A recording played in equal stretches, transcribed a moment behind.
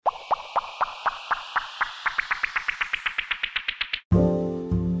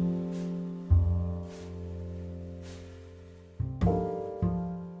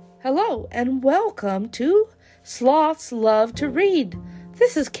Hello and welcome to Sloths Love to Read.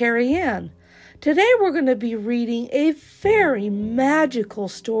 This is Carrie Ann. Today we're going to be reading a very magical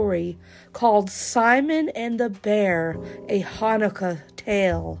story called Simon and the Bear, a Hanukkah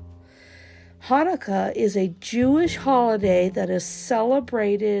tale. Hanukkah is a Jewish holiday that is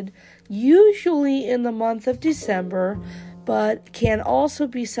celebrated usually in the month of December, but can also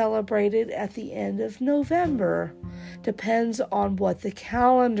be celebrated at the end of November. Depends on what the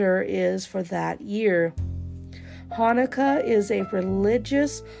calendar is for that year. Hanukkah is a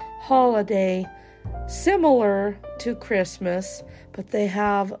religious holiday similar to Christmas, but they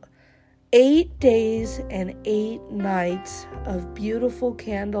have 8 days and 8 nights of beautiful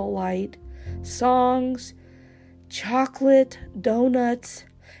candlelight, songs, chocolate, donuts,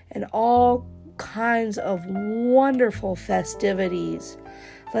 and all kinds of wonderful festivities.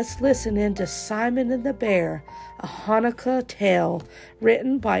 Let's listen into Simon and the Bear, a Hanukkah tale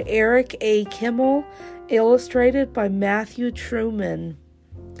written by Eric A. Kimmel, illustrated by Matthew Trueman.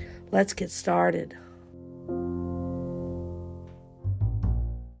 Let's get started.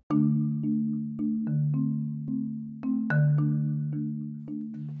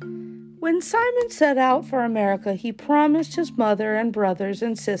 When Simon set out for America, he promised his mother and brothers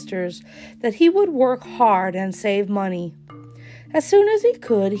and sisters that he would work hard and save money. As soon as he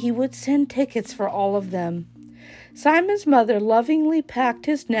could, he would send tickets for all of them. Simon's mother lovingly packed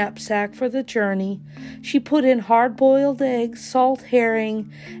his knapsack for the journey. She put in hard-boiled eggs, salt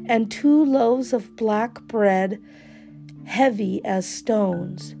herring, and 2 loaves of black bread, heavy as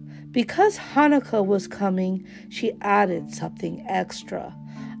stones. Because Hanukkah was coming, she added something extra.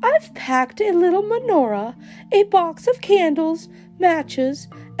 "I've packed a little menorah, a box of candles, matches,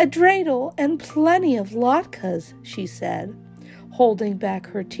 a dreidel, and plenty of latkes," she said, holding back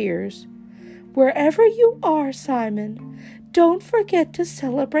her tears. "Wherever you are, Simon, don't forget to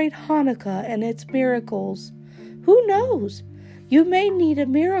celebrate Hanukkah and its miracles. Who knows? You may need a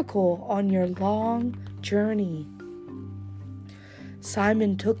miracle on your long journey."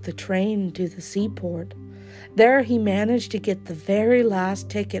 Simon took the train to the seaport. There he managed to get the very last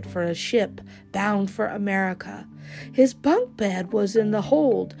ticket for a ship bound for America. His bunk bed was in the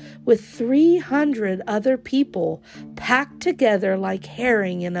hold with 300 other people packed together like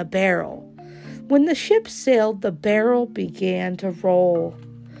herring in a barrel. When the ship sailed, the barrel began to roll.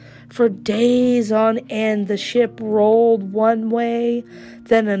 For days on end, the ship rolled one way,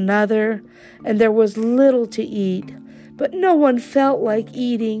 then another, and there was little to eat. But no one felt like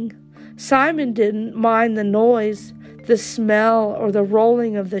eating. Simon didn't mind the noise, the smell, or the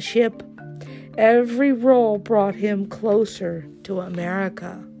rolling of the ship. Every roll brought him closer to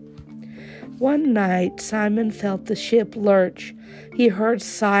America. One night, Simon felt the ship lurch. He heard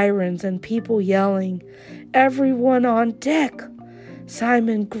sirens and people yelling, "Everyone on deck!"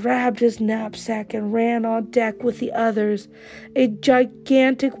 Simon grabbed his knapsack and ran on deck with the others. A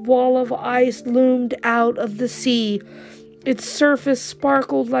gigantic wall of ice loomed out of the sea. Its surface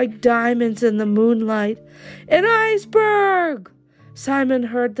sparkled like diamonds in the moonlight. "An iceberg!" Simon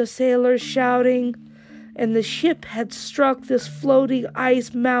heard the sailors shouting, and the ship had struck this floating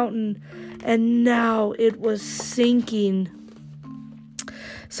ice mountain, and now it was sinking.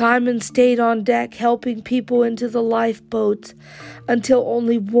 Simon stayed on deck helping people into the lifeboats until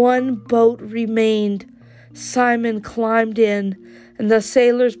only one boat remained. Simon climbed in, and the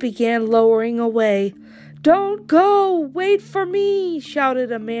sailors began lowering away. "Don't go! Wait for me!"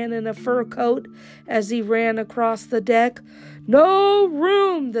 shouted a man in a fur coat as he ran across the deck. "No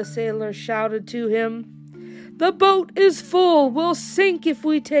room!" the sailors shouted to him. "The boat is full! We'll sink if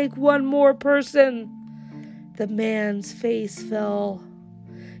we take one more person!" The man's face fell.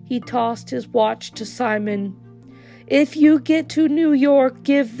 He tossed his watch to Simon. "If you get to New York,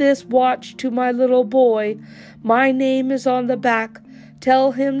 give this watch to my little boy. My name is on the back.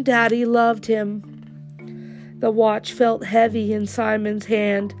 Tell him Daddy loved him." The watch felt heavy in Simon's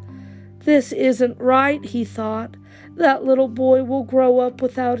hand. "This isn't right," he thought. "That little boy will grow up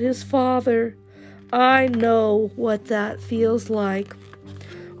without his father. I know what that feels like."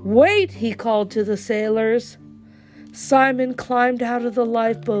 "Wait!" he called to the sailors. Simon climbed out of the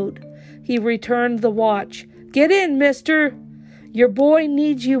lifeboat. He returned the watch. "Get in, mister. Your boy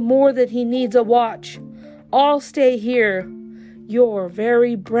needs you more than he needs a watch. I'll stay here." "You're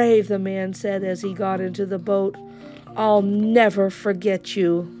very brave," the man said as he got into the boat. "I'll never forget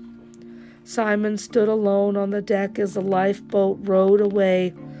you." Simon stood alone on the deck as the lifeboat rowed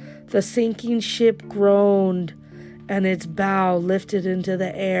away. The sinking ship groaned, and its bow lifted into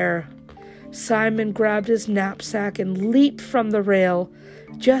the air. Simon grabbed his knapsack and leaped from the rail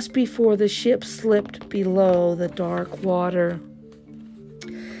just before the ship slipped below the dark water.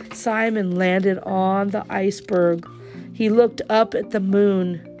 Simon landed on the iceberg, he looked up at the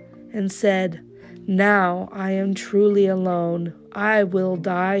moon and said, "Now I am truly alone. I will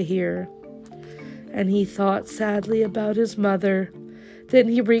die here." And he thought sadly about his mother. Then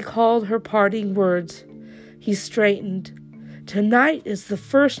he recalled her parting words. He straightened. "Tonight is the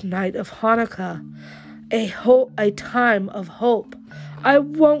first night of Hanukkah, a time of hope. I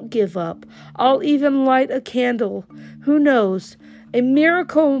won't give up. I'll even light a candle. Who knows? A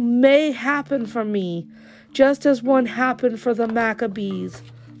miracle may happen for me, just as one happened for the Maccabees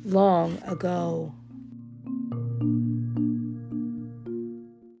long ago."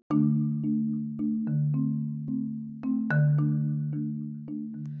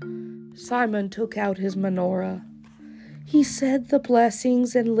 Simon took out his menorah. He said the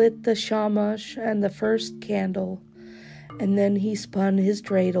blessings and lit the shamash and the first candle, and then he spun his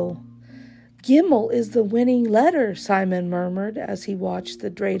dreidel. "Kimmel is the winning letter," Simon murmured as he watched the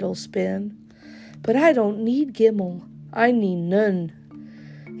dreidel spin. "But I don't need Kimmel. I need Nun.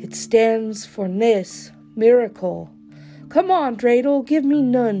 It stands for Nes, miracle. Come on, dreidel, give me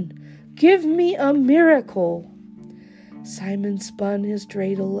Nun. Give me a miracle." Simon spun his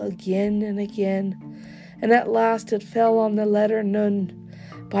dreidel again and again, and at last it fell on the letter Nun.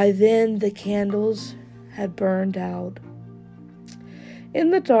 By then the candles had burned out.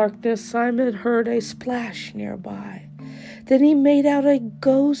 In the darkness, Simon heard a splash nearby. Then he made out a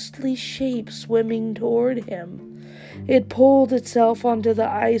ghostly shape swimming toward him. It pulled itself onto the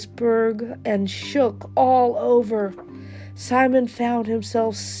iceberg and shook all over. Simon found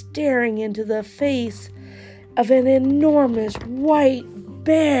himself staring into the face of an enormous white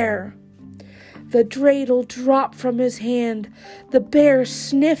bear. The dreidel dropped from his hand. The bear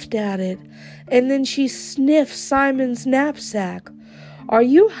sniffed at it, and then she sniffed Simon's knapsack. "Are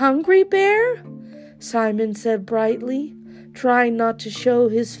you hungry, bear?" Simon said brightly, trying not to show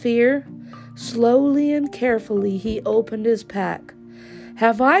his fear. Slowly and carefully he opened his pack.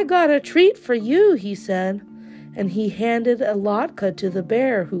 "Have I got a treat for you?" he said, and he handed a latke to the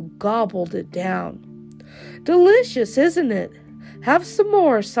bear, who gobbled it down. "Delicious, isn't it? Have some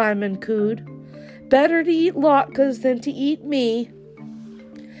more," Simon cooed. "Better to eat latkes than to eat me."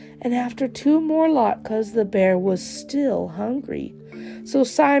 And after 2 more latkes, the bear was still hungry. So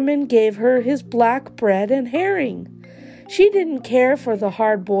Simon gave her his black bread and herring. She didn't care for the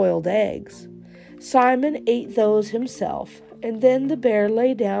hard-boiled eggs. Simon ate those himself, and then the bear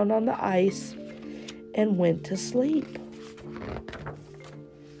lay down on the ice and went to sleep.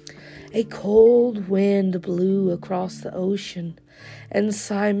 A cold wind blew across the ocean, and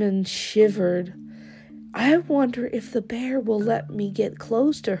Simon shivered. "I wonder if the bear will let me get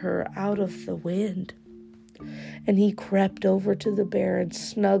close to her out of the wind." And he crept over to the bear and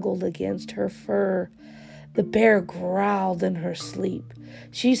snuggled against her fur. The bear growled in her sleep.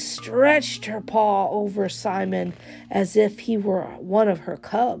 She stretched her paw over Simon as if he were one of her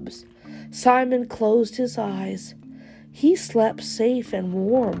cubs. Simon closed his eyes. He slept safe and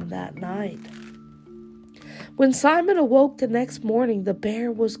warm that night. When Simon awoke the next morning, the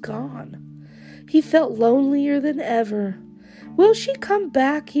bear was gone. He felt lonelier than ever. Will she come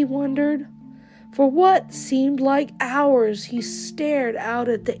back, he wondered. For what seemed like hours, he stared out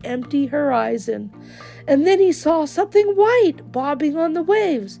at the empty horizon, and then he saw something white bobbing on the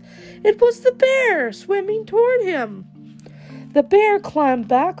waves. It was the bear swimming toward him. The bear climbed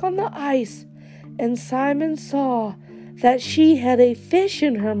back on the ice, and Simon saw that she had a fish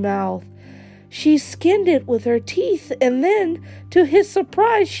in her mouth. She skinned it with her teeth, and then, to his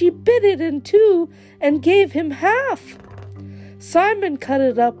surprise, she bit it in two and gave him half. Simon cut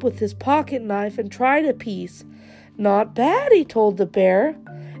it up with his pocket knife and tried a piece. "Not bad," he told the bear.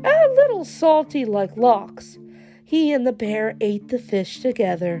 "A little salty like lox." He and the bear ate the fish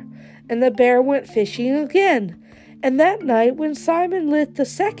together, and the bear went fishing again. And that night, when Simon lit the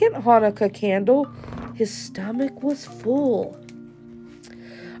second Hanukkah candle, his stomach was full.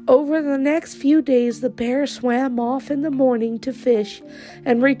 Over the next few days, the bear swam off in the morning to fish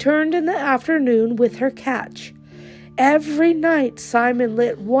and returned in the afternoon with her catch. Every night, Simon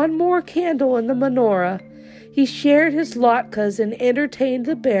lit one more candle in the menorah. He shared his latkes and entertained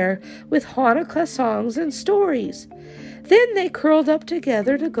the bear with Hanukkah songs and stories. Then they curled up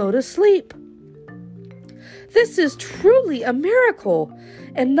together to go to sleep. "This is truly a miracle,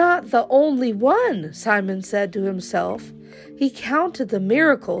 and not the only one," Simon said to himself. He counted the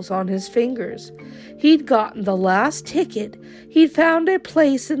miracles on his fingers. He'd gotten the last ticket. He'd found a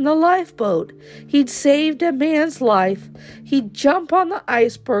place in the lifeboat. He'd saved a man's life. He'd jump on the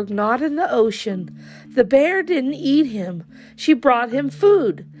iceberg, not in the ocean. The bear didn't eat him. She brought him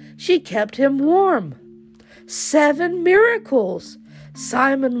food. She kept him warm. 7 miracles.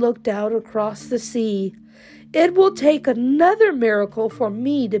 Simon looked out across the sea. It will take another miracle for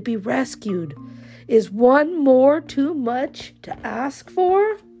me to be rescued. Is one more too much to ask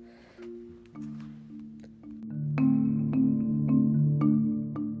for?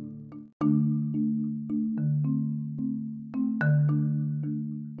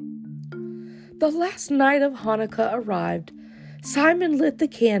 The last night of Hanukkah arrived. Simon lit the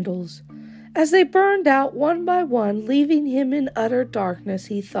candles. As they burned out one by one, leaving him in utter darkness,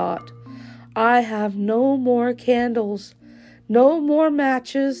 he thought, I have no more candles, no more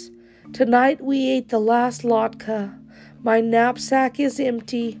matches. Tonight we ate the last latke. My knapsack is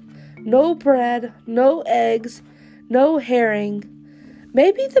empty. No bread, no eggs, no herring.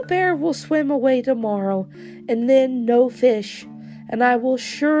 Maybe the bear will swim away tomorrow, and then no fish, and I will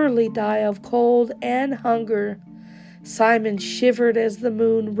surely die of cold and hunger. Simon shivered as the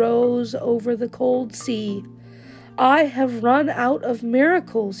moon rose over the cold sea. I have run out of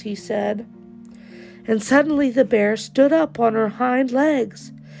miracles, he said. And suddenly the bear stood up on her hind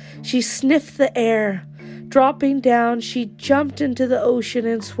legs. She sniffed the air. Dropping down, she jumped into the ocean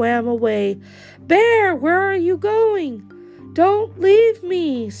and swam away. Bear, where are you going? Don't leave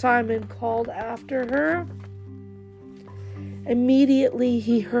me, Simon called after her. Immediately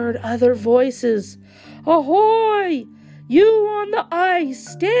he heard other voices. Ahoy! You on the ice!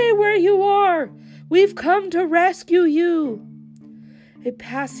 Stay where you are! We've come to rescue you! A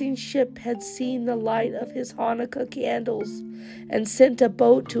passing ship had seen the light of his Hanukkah candles and sent a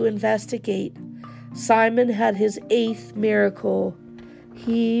boat to investigate. Simon had his 8th miracle.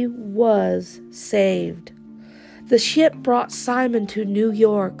 He was saved. The ship brought Simon to New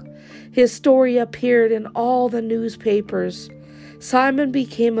York. His story appeared in all the newspapers. Simon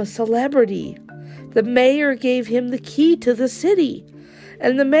became a celebrity. The mayor gave him the key to the city,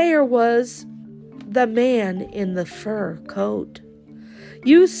 and the mayor was the man in the fur coat.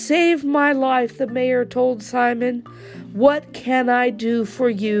 You saved my life, the mayor told Simon. What can I do for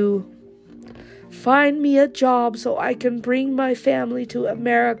you? Find me a job so I can bring my family to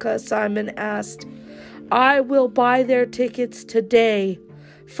America, Simon asked. I will buy their tickets today.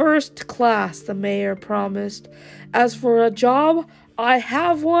 First class, the mayor promised. As for a job, I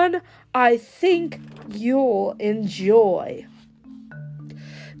have one I think you'll enjoy.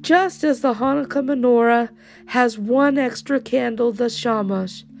 Just as the Hanukkah menorah has one extra candle, the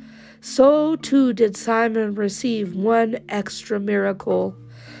shamash, so too did Simon receive one extra miracle.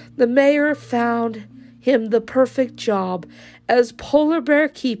 The mayor found him the perfect job as polar bear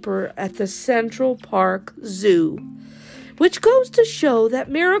keeper at the Central Park Zoo. Which goes to show that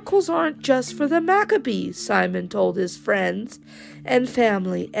miracles aren't just for the Maccabees, Simon told his friends and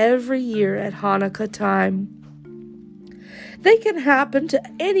family every year at Hanukkah time. They can happen to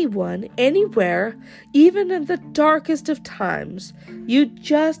anyone, anywhere, even in the darkest of times. You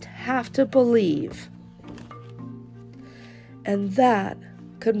just have to believe. And that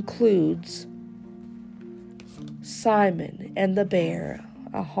concludes Simon and the Bear,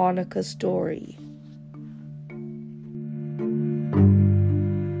 a Hanukkah story.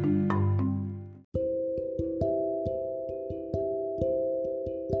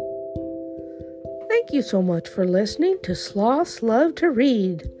 Thank you so much for listening to Sloths Love to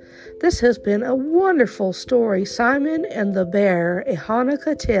Read. This has been a wonderful story. Simon and the Bear, a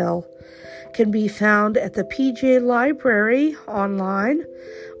Hanukkah tale, can be found at the PJ Library online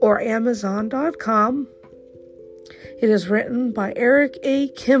or Amazon.com. It is written by Eric A.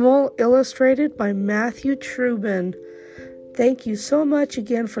 Kimmel, illustrated by Matthew Trueman. Thank you so much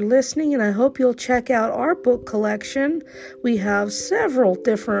again for listening, and I hope you'll check out our book collection. We have several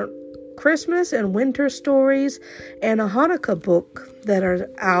different Christmas and winter stories and a Hanukkah book that are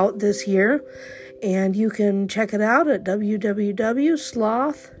out this year, and you can check it out at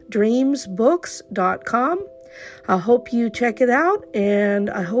www.slothdreamsbooks.com. I hope you check it out, and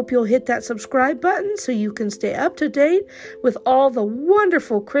I hope you'll hit that subscribe button so you can stay up to date with all the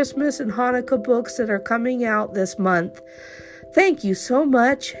wonderful Christmas and Hanukkah books that are coming out this month. Thank you so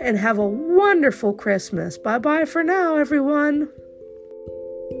much, and have a wonderful Christmas. Bye-bye for now, everyone.